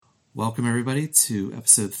Welcome, everybody, to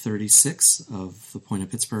episode 36 of The Point of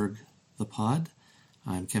Pittsburgh, the pod.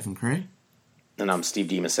 I'm Kevin Cray. And I'm Steve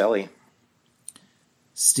DiMaselli.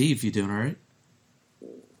 Steve, you doing all right?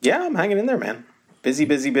 Yeah, I'm hanging in there, man.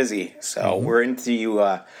 Busy. So we're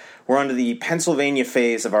onto the Pennsylvania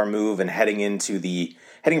phase of our move and heading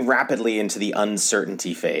rapidly into the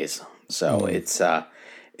uncertainty phase. So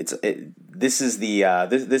this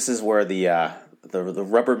is where the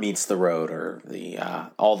rubber meets the road, or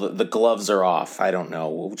all the gloves are off. I don't know.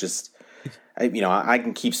 We'll just, I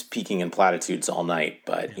can keep speaking in platitudes all night,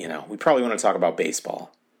 but we probably want to talk about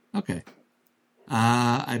baseball. Okay.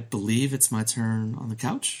 I believe it's my turn on the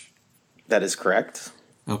couch. That is correct.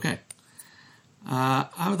 Okay.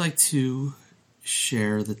 I would like to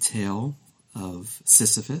share the tale of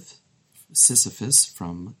Sisyphus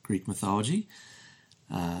from Greek mythology.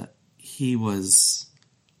 He was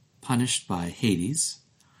punished by Hades,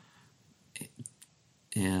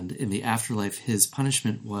 and in the afterlife, his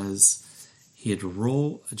punishment was he had to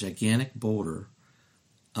roll a gigantic boulder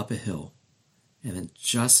up a hill, and then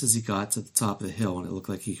just as he got to the top of the hill and it looked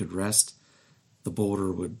like he could rest, the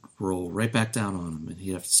boulder would roll right back down on him, and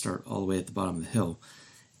he'd have to start all the way at the bottom of the hill,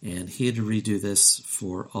 and he had to redo this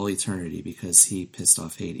for all eternity because he pissed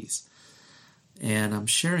off Hades. And I'm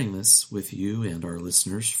sharing this with you and our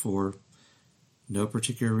listeners for no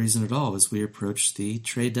particular reason at all as we approach the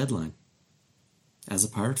trade deadline as a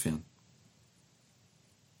Pirate fan.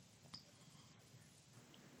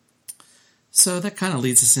 So that kind of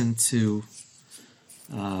leads us into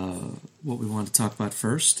what we want to talk about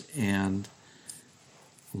first, and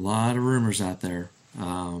a lot of rumors out there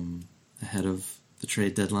ahead of the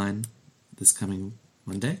trade deadline this coming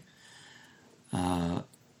Monday.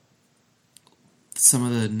 Some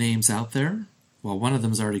of the names out there, well, one of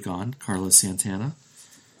them is already gone, Carlos Santana.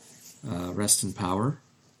 Rest in power.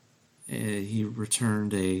 He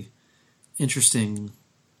returned a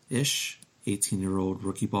interesting-ish 18-year-old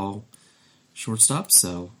rookie ball shortstop,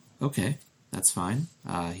 so okay, that's fine.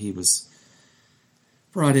 He was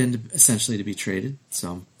brought in essentially to be traded,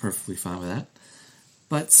 so I'm perfectly fine with that.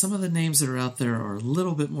 But some of the names that are out there are a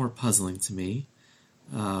little bit more puzzling to me.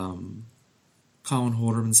 Colin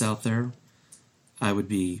Holderman's out there. I would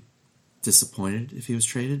be disappointed if he was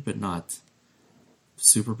traded, but not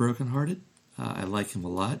super brokenhearted. I like him a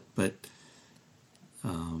lot, but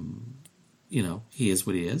he is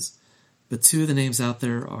what he is. But two of the names out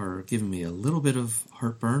there are giving me a little bit of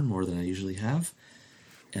heartburn, more than I usually have,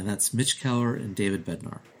 and that's Mitch Keller and David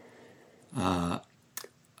Bednar.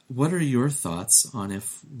 What are your thoughts on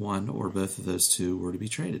if one or both of those two were to be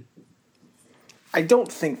traded? I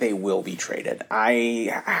don't think they will be traded.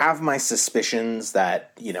 I have my suspicions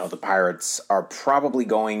that, the Pirates are probably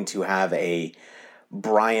going to have a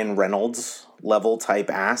Brian Reynolds level type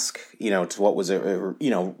ask, to what was,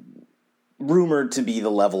 rumored to be the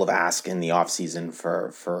level of ask in the offseason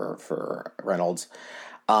for Reynolds.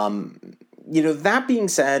 That being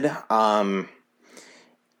said,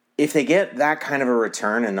 if they get that kind of a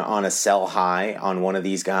return and on a sell high on one of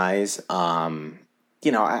these guys,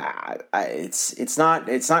 it's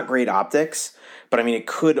not great optics, but I mean, it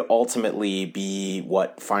could ultimately be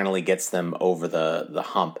what finally gets them over the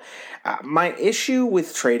hump. My issue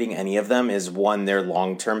with trading any of them is, one, they're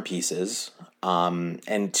long-term pieces,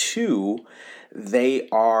 and two, they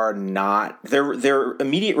are not, their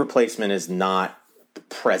immediate replacement is not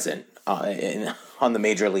present on the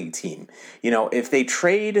major league team. If they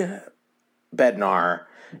trade Bednar,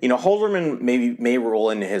 Holderman may roll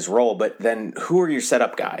into his role, but then who are your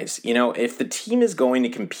setup guys? If the team is going to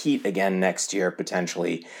compete again next year,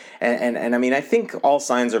 potentially, and I mean, I think all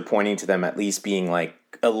signs are pointing to them at least being like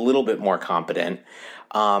a little bit more competent.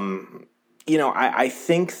 I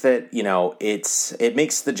think that, it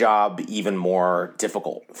makes the job even more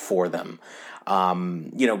difficult for them.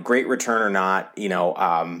 Great return or not,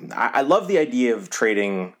 I love the idea of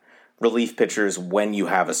trading relief pitchers when you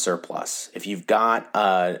have a surplus. If you've got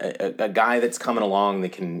a guy that's coming along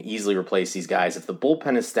that can easily replace these guys, if the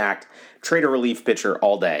bullpen is stacked, trade a relief pitcher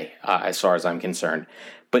all day, as far as I'm concerned.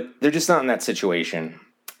 But they're just not in that situation.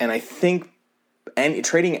 And I think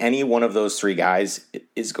trading any one of those three guys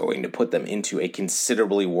is going to put them into a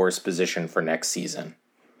considerably worse position for next season.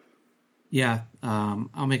 Yeah,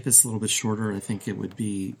 I'll make this a little bit shorter. I think it would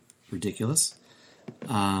be ridiculous.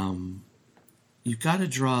 You've got to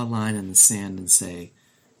draw a line in the sand and say,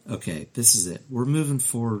 okay, this is it. We're moving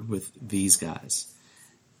forward with these guys.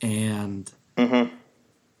 And,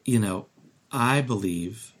 I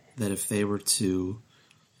believe that if they were to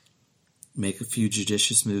make a few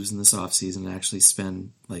judicious moves in this offseason and actually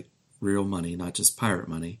spend, real money, not just pirate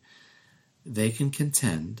money, they can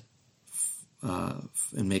contend and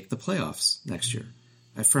make the playoffs next year.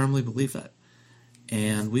 I firmly believe that.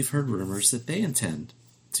 And we've heard rumors that they intend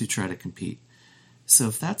to try to compete. So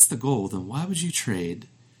if that's the goal, then why would you trade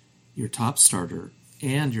your top starter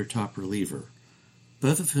and your top reliever,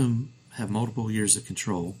 both of whom have multiple years of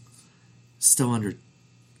control, still under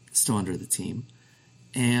the team,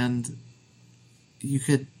 and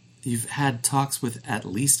you've had talks with at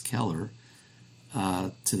least Keller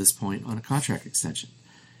to this point on a contract extension.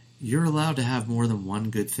 You're allowed to have more than one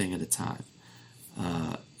good thing at a time.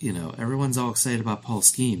 Everyone's all excited about Paul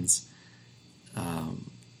Skeens,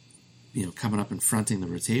 coming up and fronting the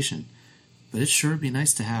rotation, but it sure would be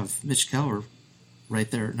nice to have Mitch Keller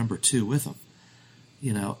right there at number 2 with him.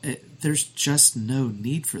 There's just no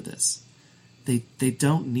need for this. They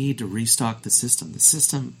don't need to restock the system. The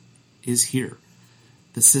system is here.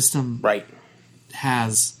 The system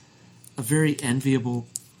has a very enviable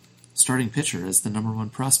starting pitcher as the number 1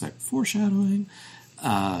 prospect. Foreshadowing.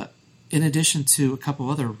 In addition to a couple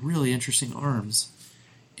other really interesting arms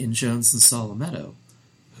in Jones and Solometo,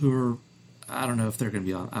 who are, I don't know if they're going to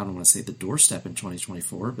be on, I don't want to say the doorstep in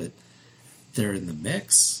 2024, but they're in the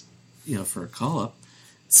mix, for a call-up.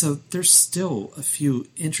 So there's still a few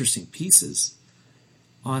interesting pieces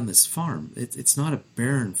on this farm. It's not a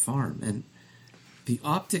barren farm. And the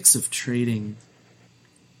optics of trading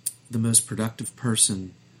the most productive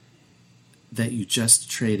person that you just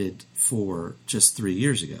traded for just 3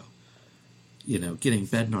 years ago, getting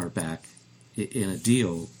Bednar back in a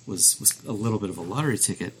deal was a little bit of a lottery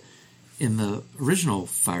ticket in the original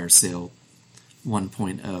fire sale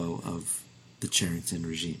 1.0 of the Cherington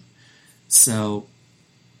regime. So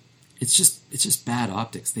it's just bad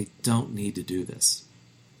optics. They don't need to do this.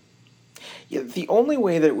 Yeah, the only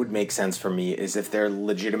way that it would make sense for me is if they're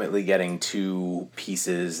legitimately getting 2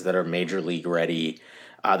 pieces that are major league ready,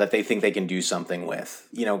 that they think they can do something with.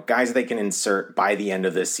 Guys that they can insert by the end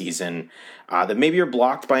of this season that maybe are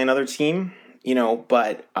blocked by another team,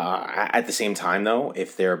 but at the same time, though,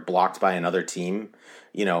 if they're blocked by another team,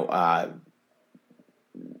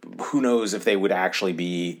 who knows if they would actually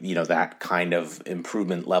be, that kind of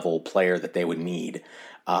improvement level player that they would need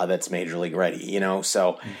that's major league ready,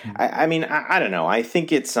 So, I don't know. I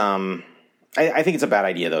think it's I think it's a bad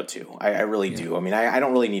idea, though, too. I really do. I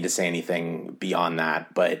don't really need to say anything beyond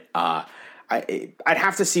that, but I'd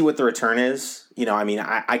have to see what the return is.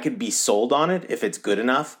 I could be sold on it if it's good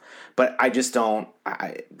enough, but I just don't.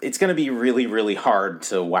 It's going to be really, really hard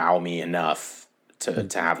to wow me enough to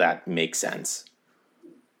have that make sense.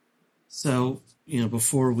 So,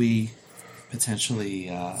 before we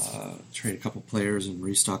potentially trade a couple players and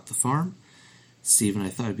restock the farm, Steve and I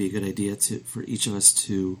thought it'd be a good idea for each of us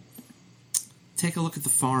to take a look at the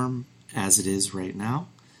farm as it is right now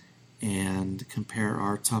and compare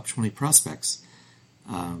our top 20 prospects.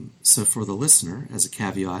 So for the listener, as a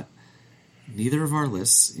caveat, neither of our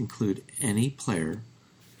lists include any player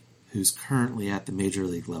who's currently at the major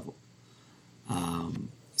league level.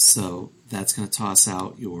 So that's going to toss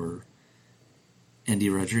out your Andy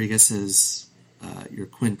Rodriguez's, your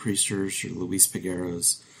Quinn Priesters, your Luis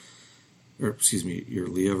Pegueros, your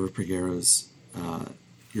Liover Pegueros,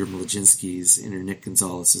 your Mlodzinskis, and your Nick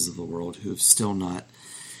Gonzalez's of the world, who have still not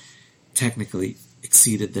technically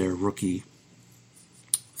exceeded their rookie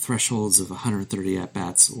thresholds of 130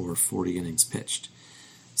 at-bats or 40 innings pitched.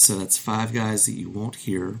 So that's 5 guys that you won't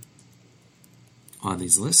hear on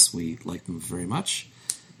these lists. We like them very much,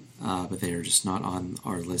 but they are just not on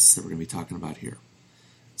our lists that we're going to be talking about here.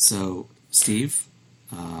 So, Steve,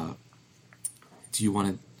 do you want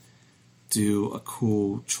to do a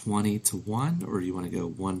cool 20-1, or do you want to go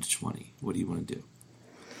 1-20? What do you want to do?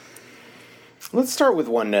 Let's start with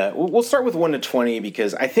we'll start with 1-20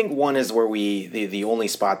 because I think 1 is where the only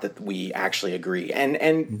spot that we actually agree.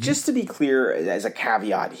 And just to be clear, as a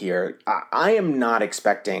caveat here, I am not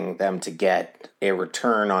expecting them to get a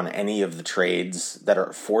return on any of the trades that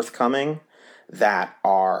are forthcoming that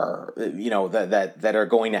are that are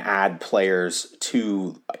going to add players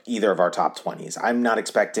to either of our top 20s. I'm not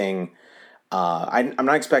expecting. I'm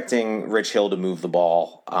not expecting Rich Hill to move the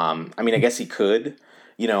ball. I guess he could.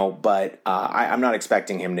 But I'm not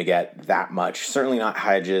expecting him to get that much. Certainly not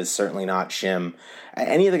Hedges, certainly not Shim.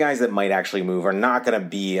 Any of the guys that might actually move are not going to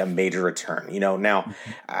be a major return. Now,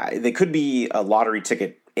 they could be a lottery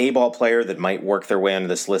ticket A-ball player that might work their way onto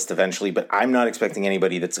this list eventually, but I'm not expecting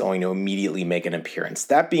anybody that's going to immediately make an appearance.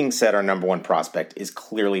 That being said, our number 1 prospect is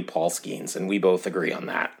clearly Paul Skeens, and we both agree on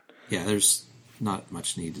that. Yeah, there's not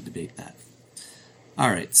much need to debate that. All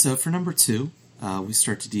right, so for number 2, we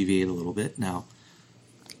start to deviate a little bit. Now,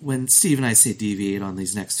 when Steve and I say deviate on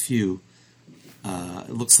these next few, it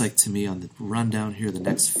looks like to me on the rundown here, the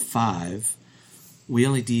next 5 we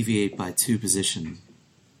only deviate by two positions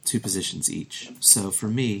each. So for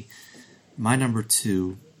me, my number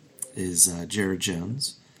 2 is Jared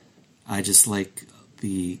Jones. I just like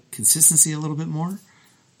the consistency a little bit more.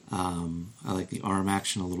 I like the arm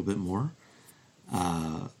action a little bit more.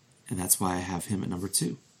 And that's why I have him at number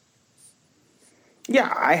 2.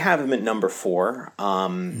 Yeah, I have him at number 4.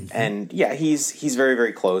 And yeah, he's very,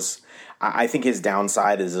 very close. I think his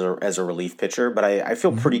downside is as a relief pitcher, but I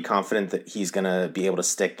feel pretty confident that he's going to be able to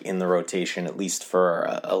stick in the rotation at least for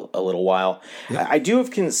a little while. Yeah. I do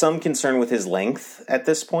have some concern with his length at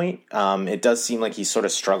this point. It does seem like he sort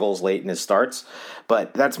of struggles late in his starts,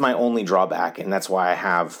 but that's my only drawback, and that's why I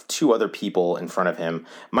have 2 other people in front of him.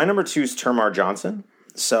 My number 2 is Termarr Johnson.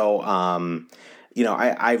 So,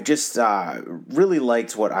 I've just really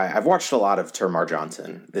liked I've watched a lot of Termarr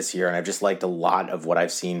Johnson this year, and I've just liked a lot of what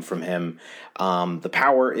I've seen from him. The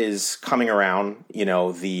power is coming around.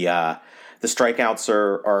 The strikeouts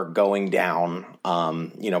are going down,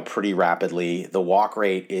 pretty rapidly. The walk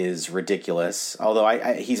rate is ridiculous, although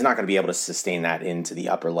he's not going to be able to sustain that into the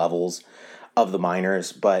upper levels of the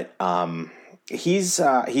minors. But he's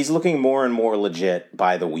looking more and more legit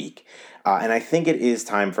by the week. And I think it is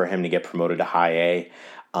time for him to get promoted to high A,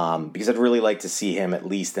 because I'd really like to see him at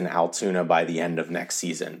least in Altoona by the end of next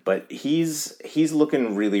season. But he's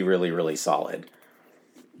looking really, really, really solid.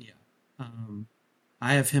 Yeah.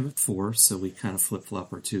 I have him at 4, so we kind of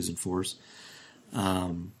flip-flop our 2s and 4s.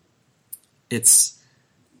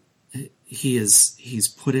 He's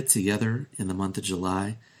put it together in the month of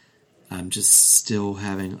July. I'm just still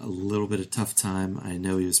having a little bit of tough time. I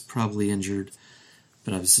know he was probably injured,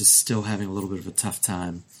 but I was just still having a little bit of a tough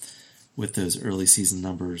time with those early season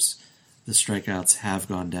numbers. The strikeouts have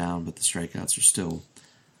gone down, but the strikeouts are still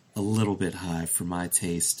a little bit high for my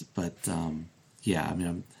taste. But I'm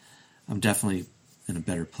definitely in a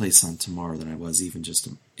better place on Termarr than I was even just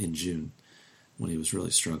in June when he was really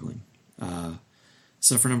struggling.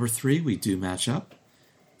 So for number 3, we do match up.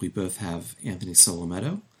 We both have Anthony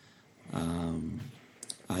Solometo.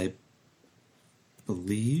 I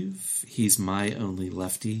believe he's my only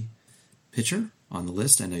lefty pitcher on the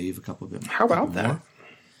list. I know you have a couple of them. How about that?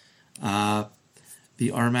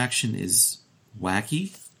 The arm action is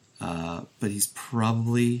wacky, but he's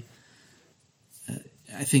probably,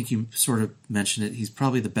 I think you sort of mentioned it, he's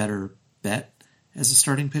probably the better bet as a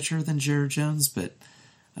starting pitcher than Jared Jones, but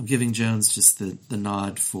I'm giving Jones just the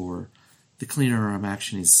nod for the cleaner arm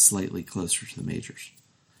action. He's slightly closer to the majors.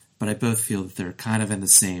 But I both feel that they're kind of in the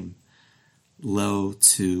same low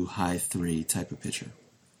to high 3 type of pitcher.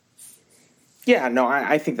 Yeah, no,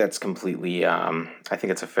 I think that's completely. I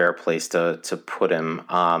think it's a fair place to put him.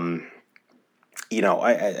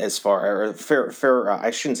 As far or fair.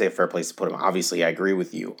 I shouldn't say a fair place to put him. Obviously, I agree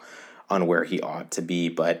with you on where he ought to be,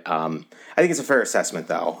 but I think it's a fair assessment,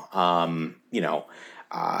 though.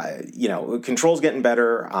 Control's getting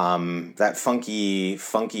better. That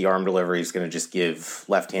funky arm delivery is going to just give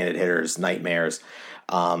left-handed hitters nightmares.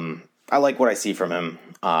 I like what I see from him.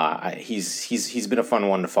 He's been a fun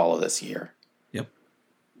one to follow this year. Yep.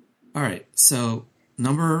 All right. So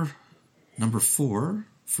number 4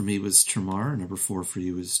 for me was Termarr. Number 4 for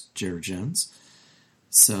you was Jared Jones.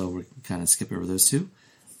 So we can kind of skip over those 2.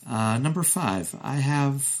 Number 5, I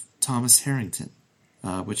have Thomas Harrington,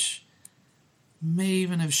 which may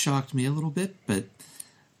even have shocked me a little bit, but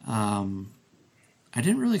I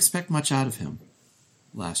didn't really expect much out of him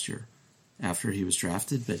last year after he was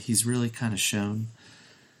drafted, but he's really kind of shown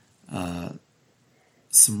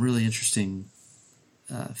some really interesting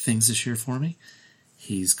things this year for me.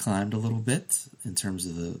 He's climbed a little bit in terms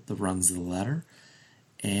of the rungs of the ladder,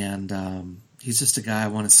 and he's just a guy I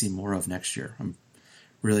want to see more of next year. I'm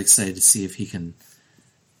really excited to see if he can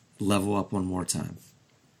level up one more time.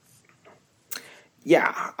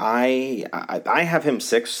 Yeah, I have him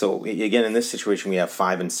 6. So again, in this situation, we have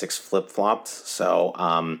 5 and 6 flip-flopped.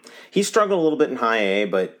 So he struggled a little bit in high A,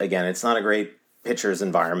 but again, it's not a great pitcher's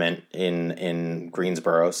environment in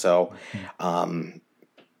Greensboro. So,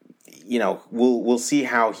 we'll see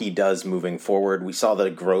how he does moving forward. We saw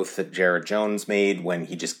the growth that Jared Jones made when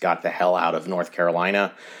he just got the hell out of North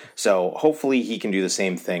Carolina. So hopefully he can do the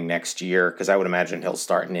same thing next year, because I would imagine he'll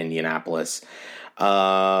start in Indianapolis.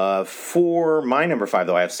 For my number 5,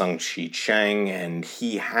 though, I have Sung-Chi Cheng, and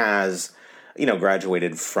he has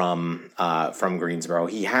graduated from Greensboro.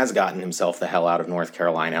 He has gotten himself the hell out of North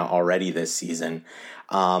Carolina already this season.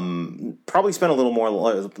 Probably spent a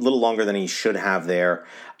little longer than he should have there.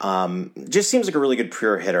 Just seems like a really good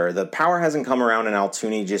pure hitter. The power hasn't come around in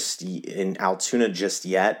Altoona just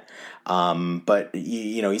yet. But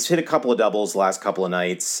he's hit a couple of doubles the last couple of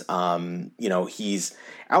nights. He's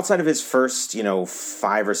outside of his first,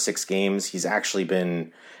 5 or 6 games, he's actually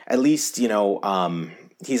been at least, he's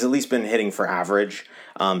at least been hitting for average.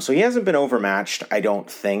 So he hasn't been overmatched, I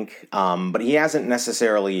don't think. But he hasn't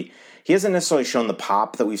necessarily shown the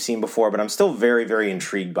pop that we've seen before, but I'm still very, very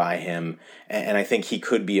intrigued by him. And I think he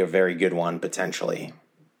could be a very good one potentially.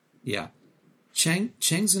 Yeah. Chang's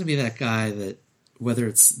going to be that guy that, whether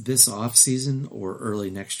it's this off season or early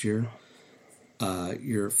next year,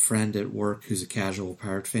 your friend at work who's a casual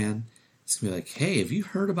Pirate fan is going to be like, hey, have you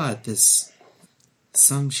heard about this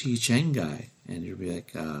Sung-Chi Cheng guy? And you'll be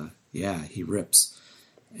like, yeah, he rips.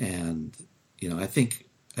 And, I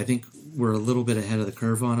think we're a little bit ahead of the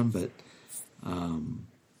curve on him, but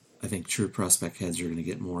I think true prospect heads are going to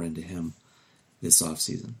get more into him this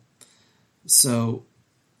offseason. So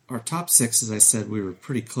our top 6, as I said, we were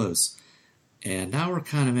pretty close. And now we're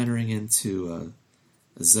kind of entering into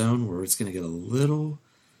a zone where it's going to get a little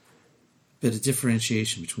bit of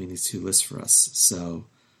differentiation between these two lists for us. So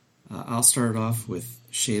I'll start off with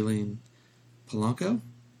Shailene Polanco,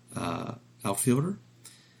 outfielder.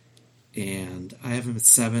 And I have him at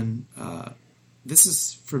 7. This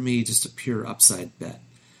is, for me, just a pure upside bet.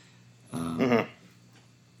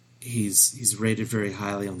 He's rated very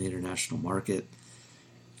highly on the international market.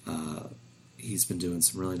 He's been doing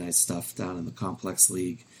some really nice stuff down in the Complex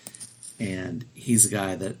League. And he's a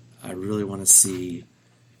guy that I really want to see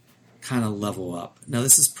kind of level up. Now,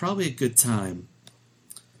 this is probably a good time.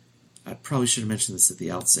 I probably should have mentioned this at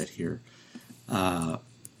the outset here.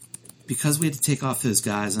 Because we had to take off those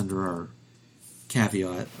guys under our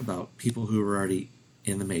caveat about people who were already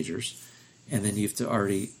in the majors, and then you have to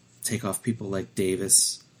already take off people like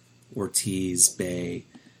Davis, Ortiz, Bay,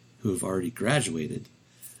 who have already graduated.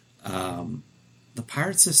 The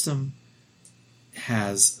Pirate system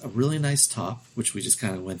has a really nice top, which we just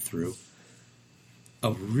kind of went through,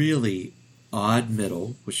 a really odd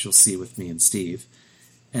middle, which you'll see with me and Steve,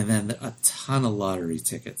 and then a ton of lottery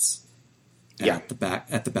tickets at the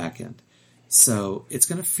back end. So it's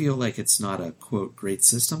going to feel like it's not a, quote, great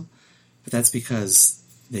system, but that's because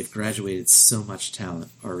they've graduated so much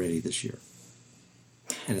talent already this year.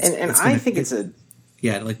 And I think it's a...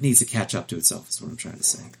 Yeah, it needs to catch up to itself is what I'm trying to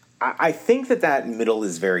say. I think that middle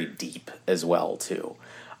is very deep as well, too.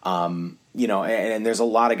 And there's a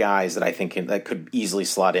lot of guys that I think that could easily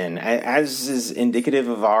slot in, as is indicative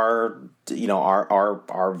of our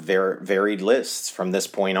varied lists from this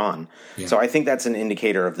point on. Yeah. So I think that's an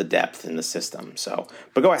indicator of the depth in the system. So,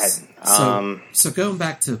 but go ahead. So going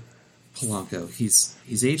back to Polanco, he's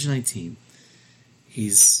age 19.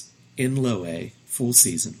 He's in low A, full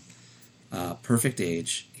season, perfect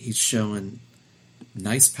age. He's showing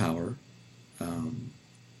nice power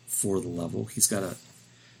for the level. He's got a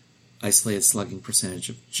isolated slugging percentage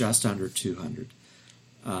of just under 200.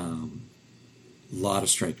 Lot of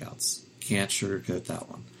strikeouts. Can't sugarcoat that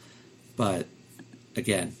one. But,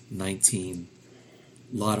 again, 19,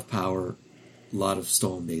 lot of power, lot of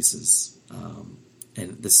stolen bases.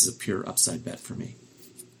 And this is a pure upside bet for me.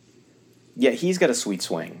 Yeah, he's got a sweet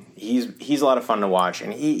swing. He's a lot of fun to watch.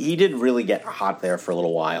 And he did really get hot there for a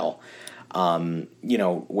little while.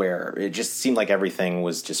 Where it just seemed like everything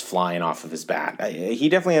was just flying off of his bat. He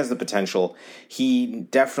definitely has the potential. He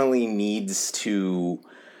definitely needs to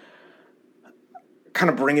kind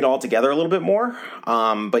of bring it all together a little bit more.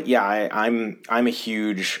 But yeah, I'm a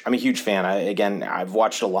huge fan. I've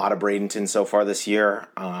watched a lot of Bradenton so far this year,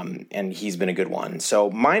 and he's been a good one. So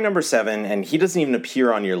my number 7, and he doesn't even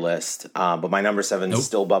appear on your list, but my number 7 is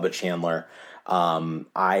still Bubba Chandler.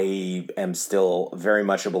 I am still very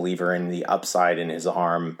much a believer in the upside in his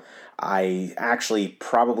arm. I actually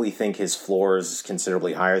probably think his floor is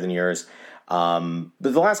considerably higher than yours. But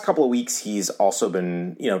the last couple of weeks, he's also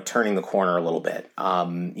been, turning the corner a little bit.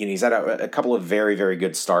 He's had a couple of very, very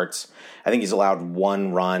good starts. I think he's allowed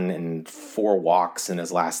 1 run and 4 walks in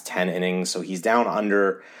his last 10 innings. So he's down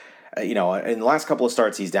under, in the last couple of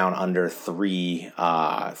starts, he's down under 4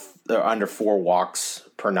 walks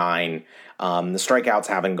per 9. The strikeouts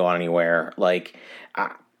haven't gone anywhere.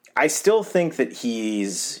 I still think that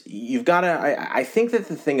I think that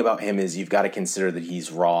the thing about him is you've got to consider that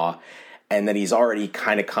he's raw and that he's already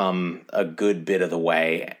kind of come a good bit of the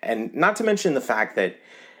way. And not to mention the fact that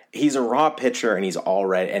he's a raw pitcher, and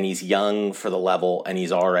he's young for the level, and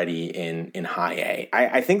he's already in high A.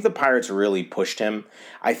 I think the Pirates really pushed him.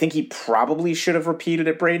 I think he probably should have repeated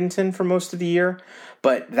at Bradenton for most of the year.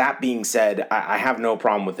 But that being said, I have no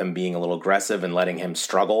problem with him being a little aggressive and letting him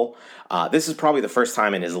struggle. This is probably the first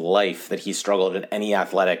time in his life that he struggled at any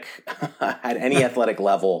athletic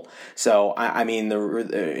level. So I mean,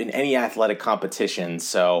 in any athletic competition.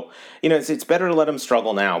 So it's better to let him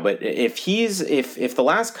struggle now. But if the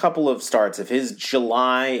last couple of starts, if his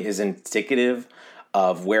July is indicative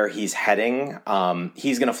of where he's heading,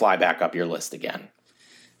 he's going to fly back up your list again.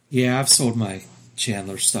 Yeah, I've sold my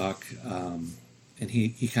Chandler stock. And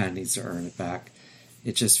he kind of needs to earn it back.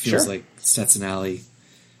 It just feels like Stetson Alley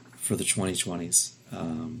for the 2020s.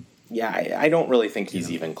 I don't really think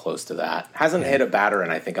he's even close to that. Hasn't hit a batter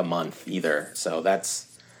in, I think, a month either. So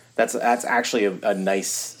that's actually a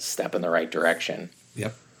nice step in the right direction.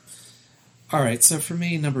 Yep. All right, so for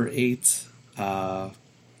me, number 8, I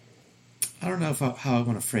don't know how I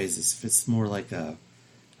want to phrase this. If it's more like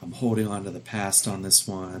I'm holding on to the past on this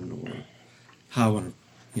one, or how I want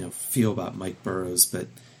to feel about Mike Burrows, but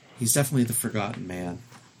he's definitely the forgotten man.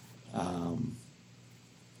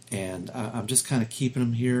 And I'm just kind of keeping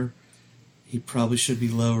him here. He probably should be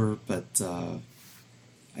lower, but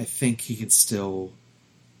I think he can still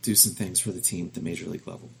do some things for the team at the major league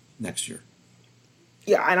level next year.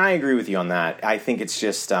 Yeah, and I agree with you on that. I think it's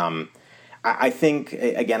just, I think,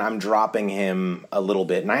 again, I'm dropping him a little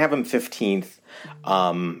bit, and I have him 15th.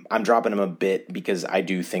 I'm dropping him a bit because I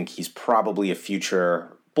do think he's probably a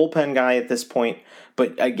future bullpen guy at this point.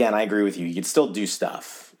 But again, I agree with you. You could still do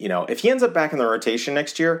stuff. If he ends up back in the rotation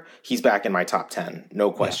next year, he's back in my top 10.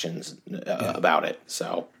 No questions about it.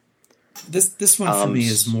 So this one for me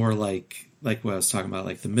is more like what I was talking about.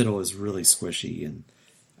 Like the middle is really squishy, and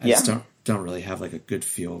I just don't really have like a good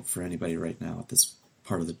feel for anybody right now at this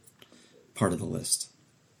part of the list.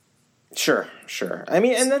 Sure. I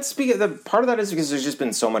mean, and that's because the part of that is because there's just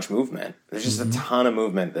been so much movement. There's just a ton of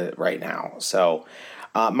movement right now. So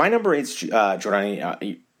my number 8 is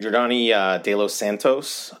Jordani De Los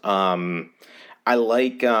Santos. I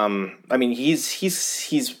like. I mean,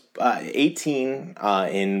 he's 18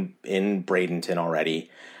 in Bradenton already.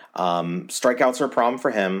 Strikeouts are a problem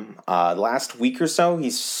for him. Last week or so,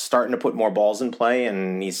 he's starting to put more balls in play,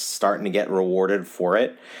 and he's starting to get rewarded for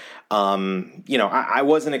it. I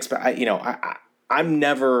wasn't I'm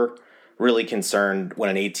never really concerned when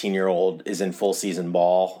an 18-year-old is in full season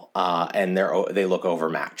ball, and they look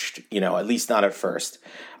overmatched, at least not at first.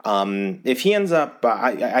 If he ends up,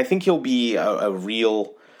 I think he'll be a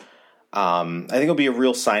real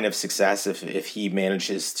sign of success if he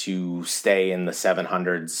manages to stay in the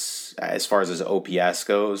 700s as far as his OPS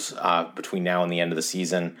goes, between now and the end of the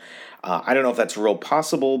season. I don't know if that's real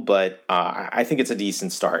possible, but I think it's a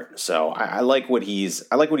decent start. So I like what he's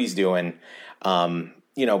doing.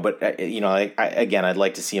 But I'd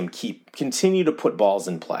like to see him continue to put balls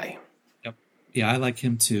in play. Yep. Yeah, I like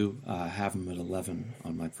him too. Have him at 11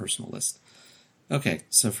 on my personal list. Okay,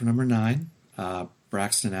 so for number 9,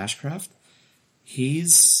 Braxton Ashcraft.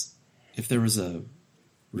 If there was a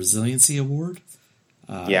resiliency award,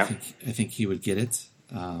 I think he would get it.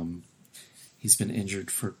 He's been injured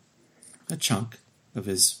for a chunk of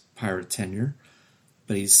his Pirate tenure,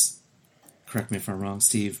 but he's, correct me if I'm wrong,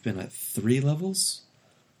 Steve, been at 3 levels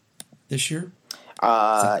this year.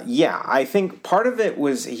 I think part of it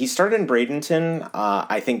was he started in Bradenton,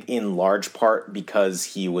 I think in large part because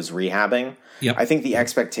he was rehabbing. Yep. I think the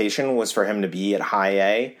expectation was for him to be at high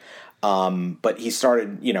A. But he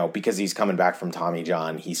started, because he's coming back from Tommy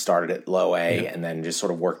John, he started at low A and then just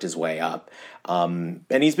sort of worked his way up. And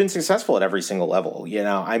he's been successful at every single level, I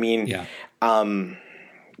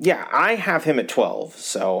have him at 12.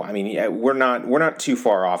 So, I mean, we're not too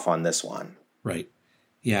far off on this one. Right.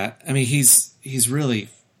 Yeah. I mean, he's really,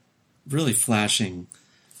 really flashing,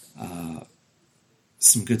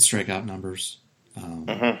 some good strikeout numbers,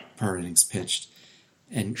 per innings pitched.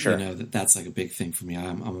 And that's like a big thing for me.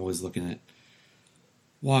 I'm always looking at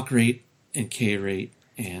walk rate and K rate,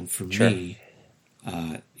 and for me,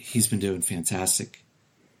 he's been doing fantastic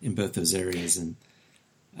in both those areas. And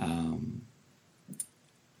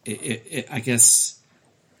I guess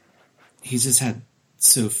he's just had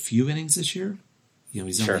so few innings this year.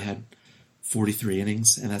 He's only had 43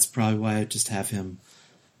 innings, and that's probably why I just have him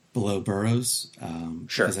below Burrows.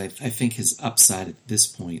 Because I think his upside at this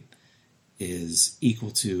point is equal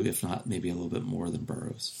to, if not maybe a little bit more than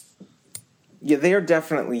Burrows. Yeah, they are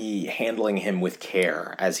definitely handling him with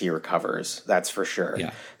care as he recovers. That's for sure.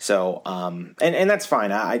 Yeah. So, and that's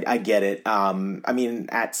fine. I get it. I mean,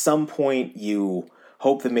 at some point you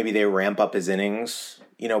hope that maybe they ramp up his innings,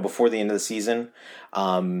 before the end of the season.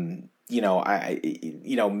 Maybe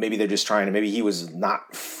they're just trying to, maybe he was not,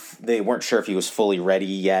 they weren't sure if he was fully ready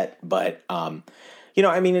yet, but,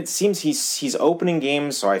 it seems he's opening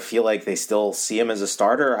games, so I feel like they still see him as a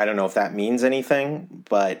starter. I don't know if that means anything,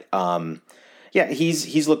 but,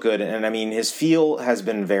 he's looked good. And his feel has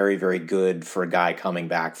been very, very good for a guy coming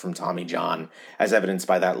back from Tommy John, as evidenced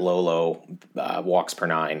by that low walks per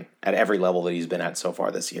nine at every level that he's been at so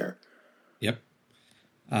far this year. Yep.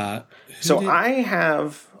 I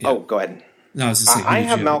have. Yeah. Oh, go ahead. No, I was just saying, I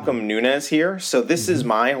have Malcolm Nunez here, so this is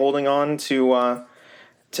my holding on to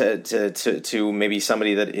maybe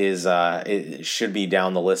somebody that is it should be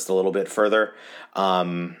down the list a little bit further.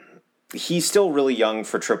 He's still really young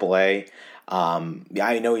for AAA.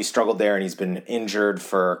 I know he struggled there and he's been injured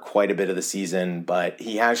for quite a bit of the season, but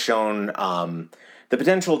he has shown the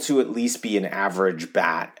potential to at least be an average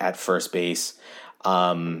bat at first base.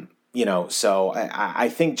 So I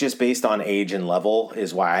think just based on age and level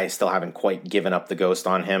is why I still haven't quite given up the ghost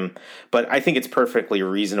on him. But I think it's perfectly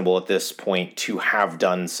reasonable at this point to have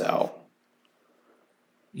done so.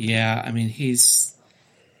 Yeah, he's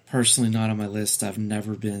personally not on my list. I've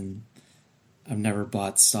never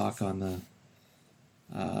bought stock on the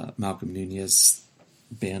Malcolm Nunez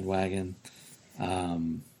bandwagon.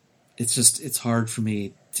 It's hard for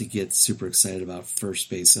me to get super excited about first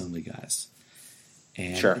base only guys.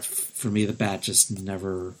 And sure. For me, the bat just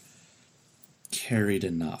never carried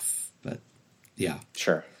enough. But yeah,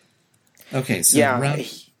 sure. Okay, so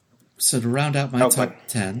to round out my top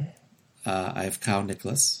 10, I have Kyle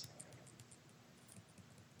Nicholas,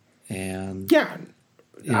 and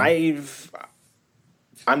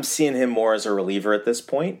I'm seeing him more as a reliever at this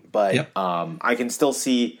point, but yep. I can still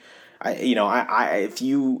see. If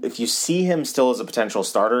you see him still as a potential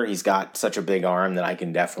starter, he's got such a big arm that I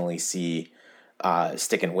can definitely see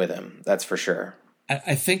sticking with him. That's for sure.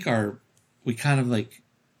 I think we kind of like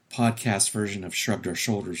podcast version of shrugged our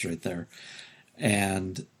shoulders right there.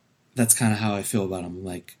 And that's kind of how I feel about him. I'm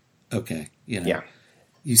like, okay,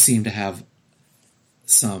 you seem to have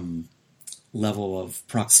some level of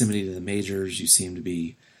proximity to the majors. You seem to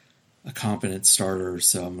be a competent starter.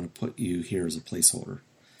 So I'm going to put you here as a placeholder.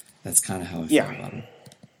 That's kind of how I feel about him.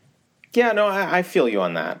 Yeah, no, I feel you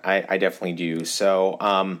on that. I definitely do. So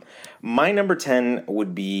my number 10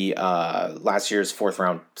 would be last year's 4th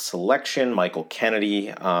round selection, Michael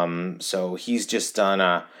Kennedy. So he's just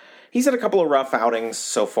done he's had a couple of rough outings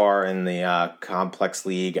so far in the complex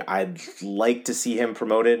league. I'd like to see him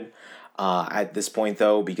promoted at this point,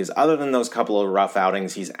 though, because other than those couple of rough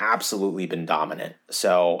outings, he's absolutely been dominant.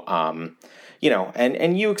 So,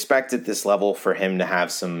 and you expect at this level for him to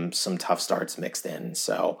have some tough starts mixed in.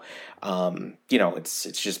 So,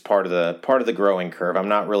 it's just part of the growing curve. I'm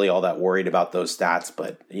not really all that worried about those stats,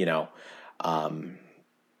 but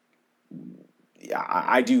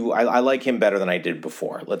I like him better than I did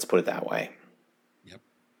before. Let's put it that way. Yep.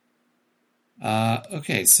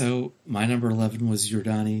 Okay, so my number 11 was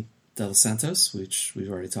Yordany De Los Santos, which we've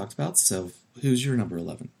already talked about. So who's your number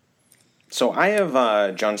 11? So I have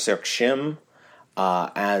Jung-Seok Shim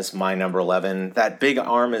as my number 11. That big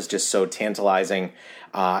arm is just so tantalizing.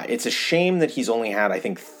 It's a shame that he's only had, I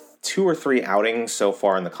think, 2 or 3 outings so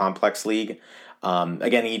far in the complex league.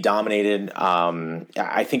 Again, he dominated.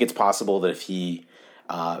 I think it's possible that if he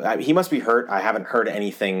must be hurt. I haven't heard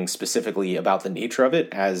anything specifically about the nature of it,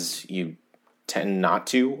 as you tend not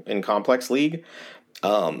to in complex league.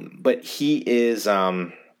 But he is,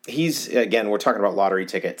 he's, again, we're talking about lottery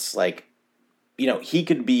tickets. Like, he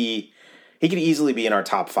could easily be in our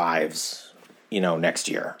top 5s, next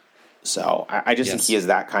year. So I just think he has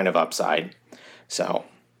that kind of upside. So,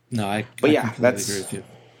 no, I completely agree with you.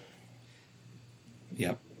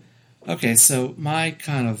 Yep. Okay. So my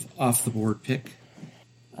kind of off the board pick,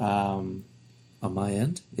 on my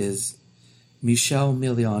end is Michel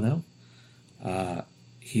Miliano.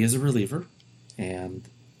 He is a reliever, and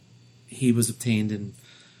he was obtained in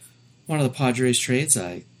one of the Padres trades.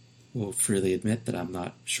 I will freely admit that I'm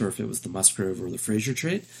not sure if it was the Musgrove or the Frazier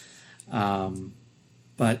trade.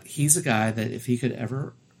 But he's a guy that if he could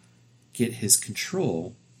ever get his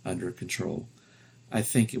control under control, I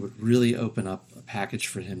think it would really open up a package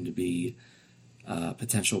for him to be a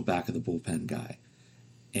potential back of the bullpen guy.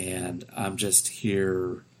 And I'm just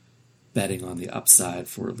here betting on the upside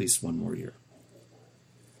for at least one more year.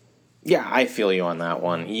 Yeah, I feel you on that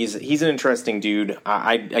one. He's an interesting dude.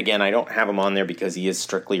 I don't have him on there because he is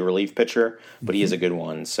strictly a relief pitcher, but he is a good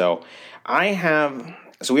one. So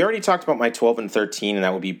we already talked about my 12 and 13, and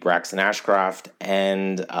that would be Braxton Ashcraft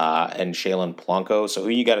and Shaylin Polanco. So who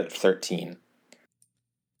you got at 13?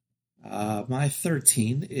 My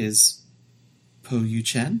 13 is Po Yu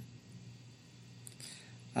Chen.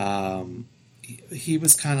 He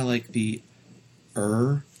was kind of like the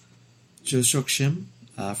Jo Shok Shim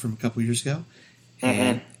from a couple years ago.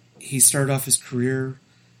 And he started off his career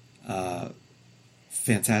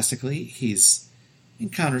fantastically. He's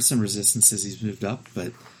encountered some resistance as he's moved up,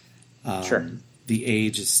 but the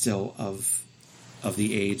age is still of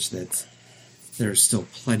the age that there's still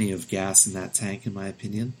plenty of gas in that tank, in my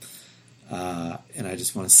opinion. And I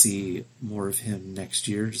just want to see more of him next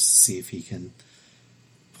year, just to see if he can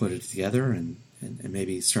put it together and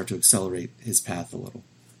maybe start to accelerate his path a little.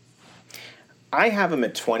 I have him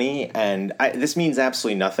at 20, and this means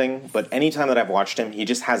absolutely nothing, but anytime that I've watched him, he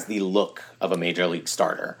just has the look of a major league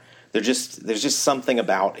starter. There's just something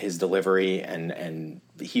about his delivery, and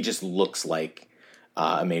he just looks like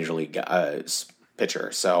a major league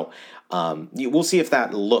pitcher. So we'll see if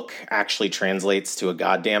that look actually translates to a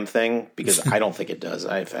goddamn thing, because I don't think it does.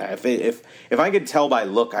 If I could tell by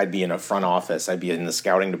look, I'd be in a front office. I'd be in the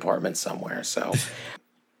scouting department somewhere. So.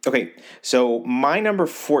 Okay, so my number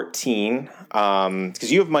 14,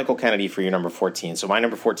 because you have Michael Kennedy for your number 14. So my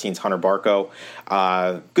number 14 is Hunter Barco.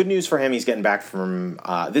 Good news for him. He's getting back from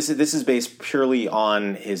this is based purely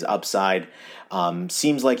on his upside.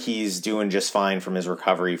 Seems like he's doing just fine from his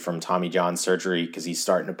recovery from Tommy John surgery, because he's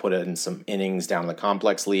starting to put in some innings down in the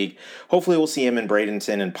complex league. Hopefully we'll see him in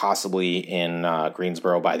Bradenton and possibly in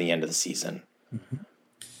Greensboro by the end of the season. Mm-hmm.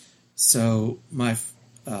 So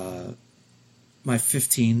my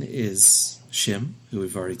 15 is Shim, who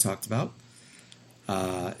we've already talked about.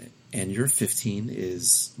 And your 15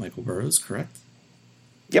 is Michael Burrows, correct?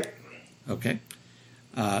 Yep. Okay.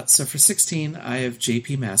 So for 16, I have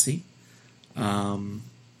J.P. Massey.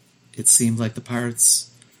 It seemed like the Pirates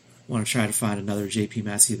want to try to find another J.P.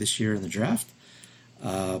 Massey this year in the draft.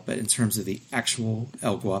 But in terms of the actual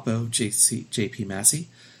El Guapo, J.P. Massey,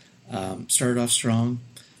 started off strong,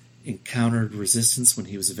 encountered resistance when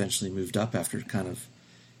he was eventually moved up after kind of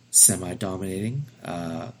semi-dominating.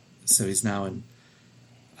 So he's now in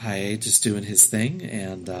high A, just doing his thing,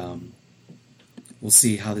 and we'll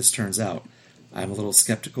see how this turns out. I'm a little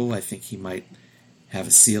skeptical. I think he might have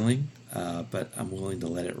a ceiling, but I'm willing to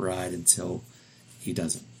let it ride until he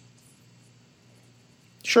doesn't.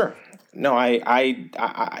 Sure. No,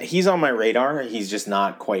 I he's on my radar. He's just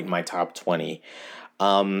not quite in my top 20.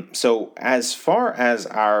 So as far as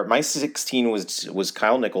my 16 was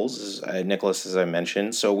Kyle Nicholas, as I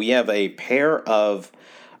mentioned. So we have a pair of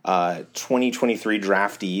 2023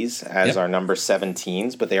 draftees as our number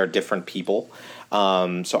 17s, but they are different people.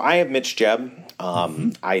 So I have Mitch Jebb.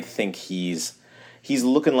 I think he's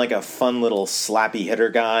looking like a fun little slappy hitter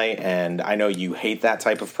guy, and I know you hate that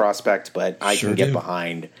type of prospect, but I can get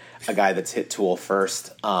behind a guy that's hit tool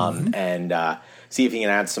first, and see if he can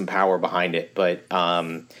add some power behind it. But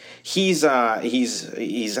he's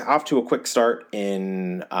off to a quick start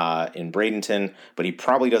in Bradenton, but he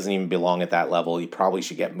probably doesn't even belong at that level. He probably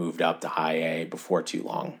should get moved up to high A before too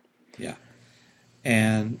long. Yeah.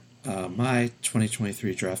 And my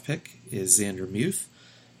 2023 draft pick is Xander Muth,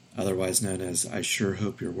 otherwise known as I Sure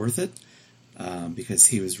Hope You're Worth It, because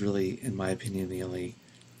he was really, in my opinion, the only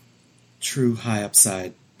true high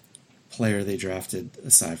upside player they drafted,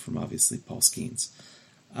 aside from obviously Paul Skeens.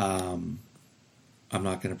 I'm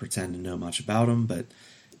not going to pretend to know much about him, but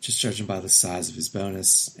just judging by the size of his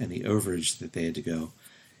bonus and the overage that they had to go,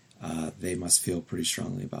 they must feel pretty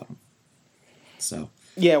strongly about him. So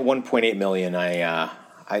yeah, 1.8 million.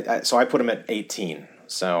 So I put him at 18.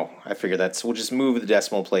 So I figure we'll just move the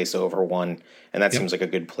decimal place over one, and that seems like a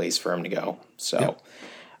good place for him to go. So,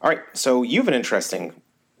 all right. So you have an interesting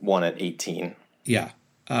one at 18. Yeah.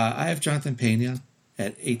 I have Jonathan Pena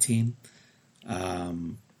at 18.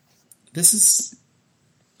 This is,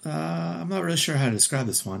 I'm not really sure how to describe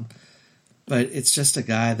this one, but it's just a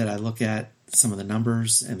guy that I look at some of the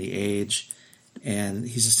numbers and the age, and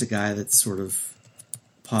he's just a guy that sort of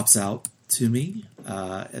pops out to me,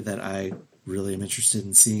 that I really am interested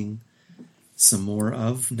in seeing some more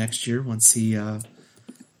of next year once he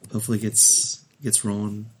hopefully gets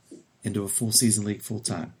rolling into a full season league full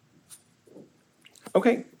time.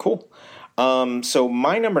 Okay, cool. So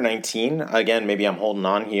my number 19, again, maybe I'm holding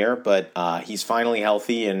on here, but he's finally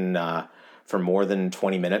healthy and for more than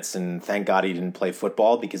 20 minutes, and thank God he didn't play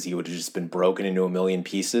football, because he would have just been broken into a million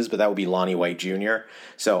pieces, but that would be Lonnie White Jr.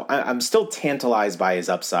 So I'm still tantalized by his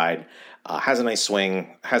upside. Has a nice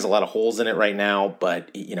swing, has a lot of holes in it right now, but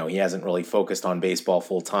he hasn't really focused on baseball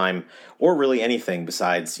full time or really anything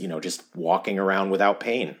besides, just walking around without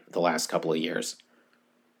pain the last couple of years.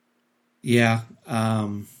 Yeah,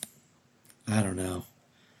 I don't know.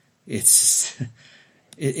 It's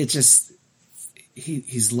it just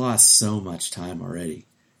he's lost so much time already.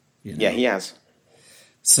 Yeah, he has.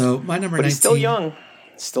 So my number 19... But he's still young.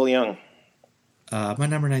 Still young. My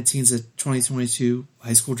number 19 is a 2022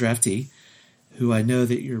 high school draftee who I know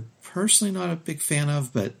that you're personally not a big fan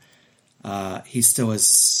of, but he still is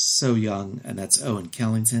so young, and that's Owen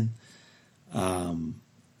Kellington.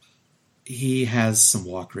 He has some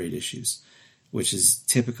walk rate issues, which is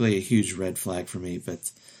typically a huge red flag for me,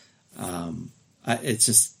 but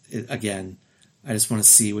again, I just want to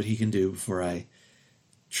see what he can do before I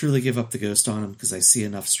truly give up the ghost on him, because I see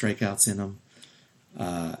enough strikeouts in him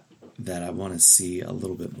that I want to see a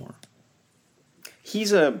little bit more.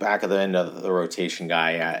 He's a back of the end of the rotation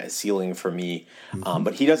guy, ceiling for me,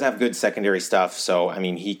 but he does have good secondary stuff. So I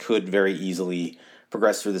mean, he could very easily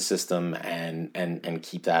progress through the system and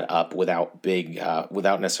keep that up without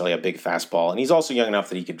necessarily a big fastball. And he's also young enough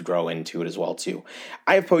that he could grow into it as well too.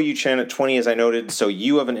 I have Po-Yu Chen at 20, as I noted. So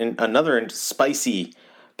you have another spicy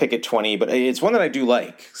pick at 20, but it's one that I do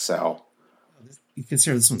like. So you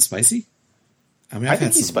consider this one spicy? I mean, I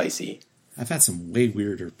think he's spicy. I've had some way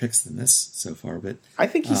weirder picks than this so far, but I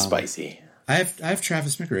think he's spicy. I have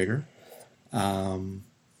Travis McGregor.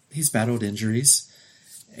 He's battled injuries,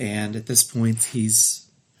 and at this point, he's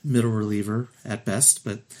middle reliever at best.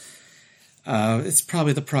 But it's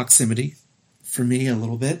probably the proximity for me a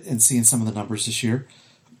little bit, and seeing some of the numbers this year.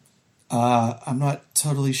 I'm not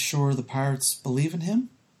totally sure the Pirates believe in him,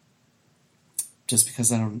 just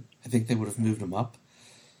because I think they would have moved him up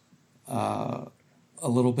a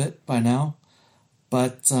little bit by now.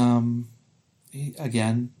 But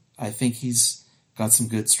again, I think he's got some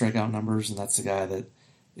good strikeout numbers, and that's the guy that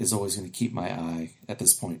is always going to keep my eye at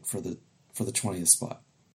this point for the 20th spot.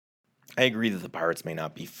 I agree that the Pirates may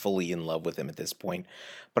not be fully in love with him at this point,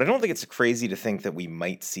 but I don't think it's crazy to think that we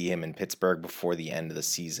might see him in Pittsburgh before the end of the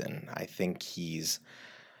season. I think he's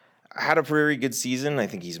had a very good season. I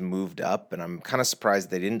think he's moved up, and I'm kind of surprised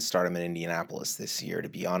they didn't start him in Indianapolis this year, to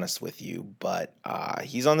be honest with you. But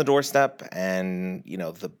he's on the doorstep, and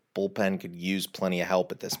the bullpen could use plenty of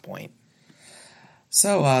help at this point.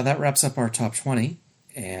 So that wraps up our top 20,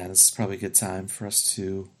 and this is probably a good time for us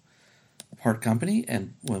to part company.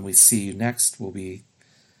 And when we see you next, we'll be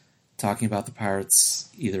talking about the Pirates'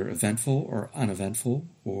 either eventful or uneventful,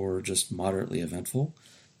 or just moderately eventful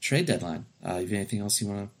trade deadline. You have anything else you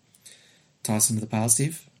want to toss into the pile,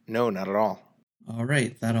 Steve? No, not at all. All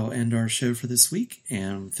right, that'll end our show for this week,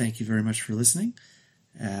 and thank you very much for listening.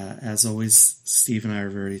 As always, Steve and I are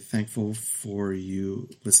very thankful for you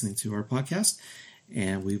listening to our podcast,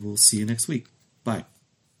 and we will see you next week. Bye.